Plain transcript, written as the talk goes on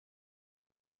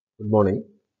Good morning.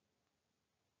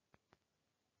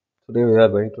 Today we are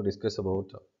going to discuss about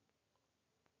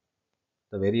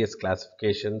the various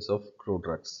classifications of crude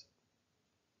drugs.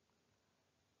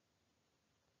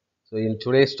 So in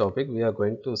today's topic we are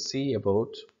going to see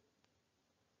about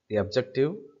the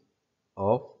objective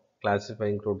of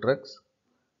classifying crude drugs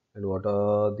and what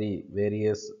are the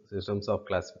various systems of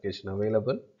classification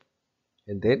available,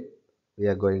 and then we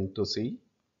are going to see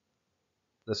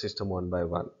the system one by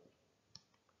one.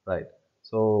 Right.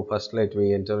 So first let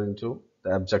me enter into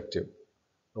the objective.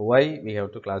 Why we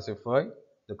have to classify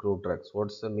the crude drugs?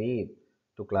 What's the need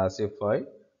to classify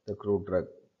the crude drug?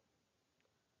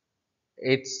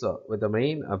 It's with the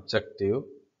main objective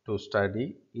to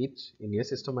study it in a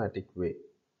systematic way.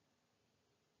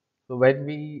 So when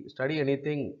we study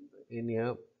anything in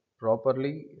a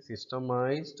properly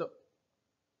systemized,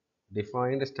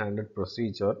 defined standard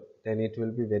procedure, then it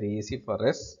will be very easy for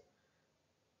us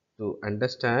to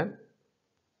understand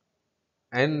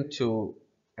and to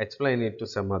explain it to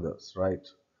some others, right?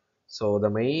 So the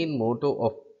main motto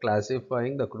of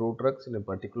classifying the crude drugs in a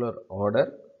particular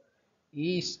order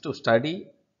is to study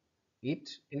it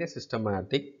in a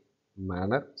systematic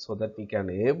manner so that we can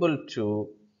able to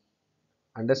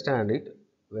understand it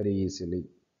very easily.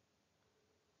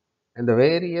 And the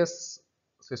various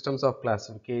systems of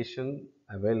classification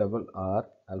available are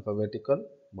alphabetical,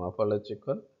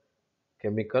 morphological,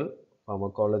 chemical,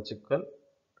 pharmacological,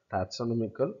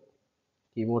 taxonomical,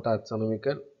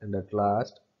 chemotaxonomical, and at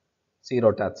last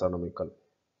serotaxonomical.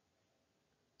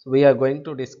 So we are going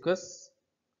to discuss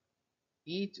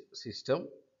each system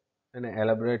in an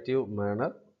elaborative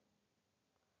manner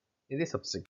in the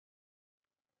subsequent.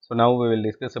 So now we will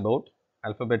discuss about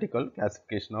alphabetical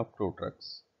classification of crude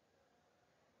drugs.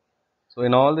 So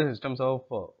in all the systems of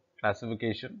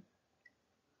classification,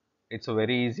 it's a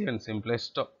very easy and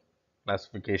simplest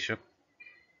classification.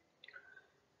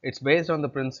 It's based on the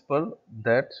principle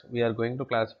that we are going to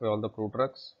classify all the crude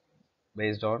drugs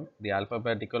based on the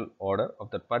alphabetical order of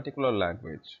that particular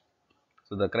language.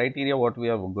 So the criteria what we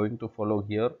are going to follow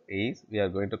here is we are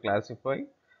going to classify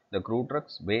the crude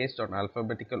drugs based on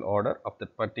alphabetical order of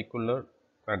that particular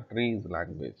country's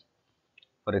language.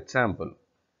 For example,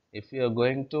 if you are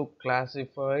going to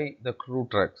classify the crude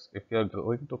drugs, if you are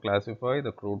going to classify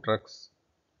the crude drugs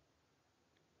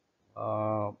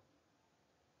uh,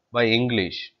 by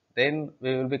English, then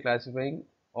we will be classifying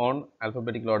on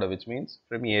alphabetical order, which means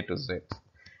from A to Z.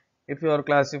 If you are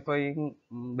classifying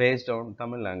based on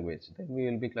Tamil language, then we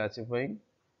will be classifying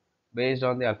based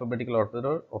on the alphabetical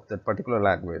order of that particular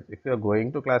language. If you are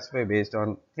going to classify based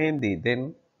on Hindi,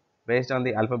 then based on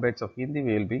the alphabets of Hindi,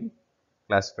 we will be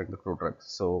classifying the crude drugs.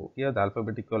 So here the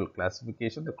alphabetical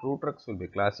classification, the crude drugs will be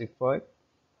classified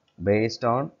based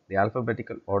on the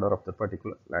alphabetical order of the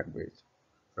particular language,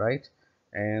 right?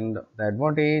 And the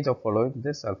advantage of following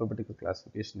this alphabetical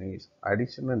classification is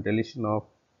addition and deletion of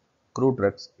crude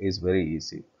drugs is very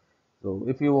easy. So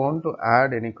if you want to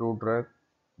add any crude drug,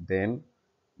 then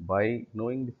by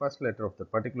knowing the first letter of the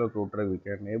particular crude drug, we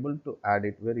can able to add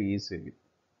it very easily,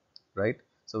 right?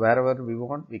 So wherever we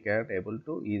want, we can able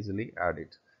to easily add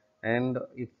it. And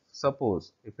if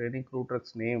suppose if any crude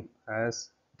drug's name has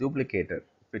duplicated,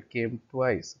 if it came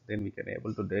twice, then we can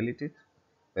able to delete it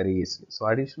very easily. So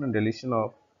addition and deletion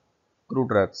of crude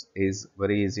drugs is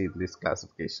very easy in this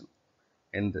classification.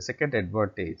 And the second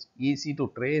advantage, easy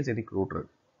to trace any crude drug.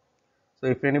 So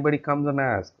if anybody comes and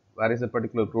asks where is a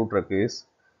particular crude drug is,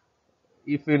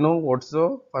 if we know what's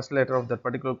the first letter of that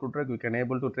particular crude drug, we can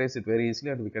able to trace it very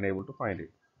easily and we can able to find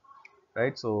it,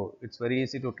 right? So it's very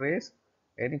easy to trace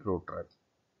any crude drug,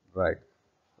 right?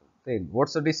 Then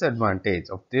what's the disadvantage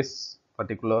of this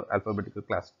particular alphabetical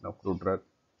classification of crude drug?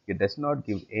 It does not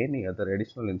give any other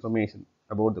additional information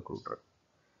about the crude drug.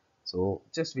 So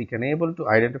just we can able to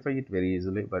identify it very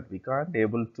easily, but we can't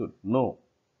able to know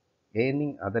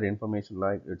any other information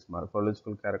like its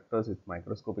morphological characters, its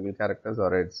microscopical characters,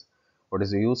 or its what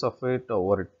is the use of it,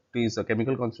 or it is a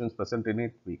chemical constituents present in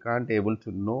it. We can't able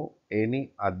to know any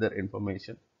other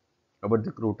information about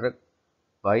the crude drug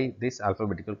by this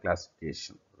alphabetical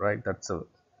classification, right? That's a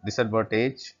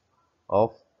disadvantage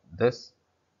of this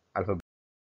alphabetical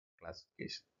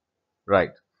classification,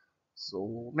 right?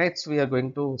 So next we are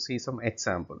going to see some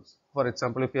examples. For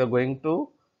example, if you are going to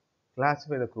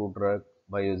classify the crude drug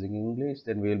by using English,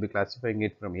 then we will be classifying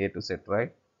it from A to Z,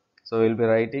 right? So we will be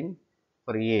writing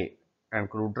for A and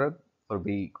crude drug, for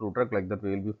B crude drug, like that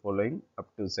we will be following up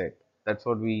to Z. That's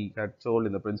what we had told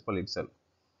in the principle itself.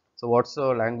 So what's the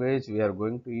language we are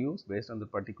going to use based on the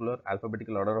particular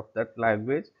alphabetical order of that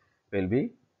language, we will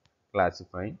be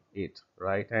classifying it,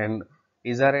 right? And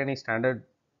is there any standard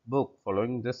book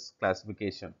following this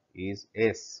classification is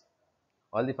S.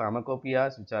 All the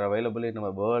pharmacopoeias which are available in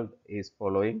our world is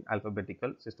following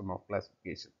alphabetical system of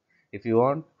classification. If you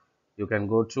want, you can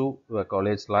go to your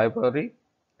college library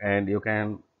and you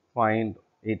can find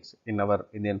it in our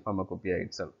Indian pharmacopoeia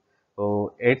itself.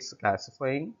 So it's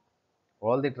classifying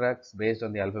all the drugs based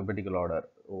on the alphabetical order.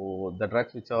 So the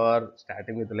drugs which are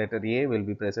starting with the letter A will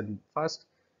be present first,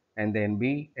 and then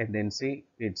B, and then C.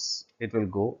 It will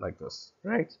go like this,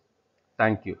 right?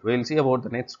 Thank you. We will see about the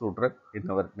next Crude drug in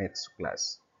our next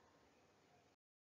class.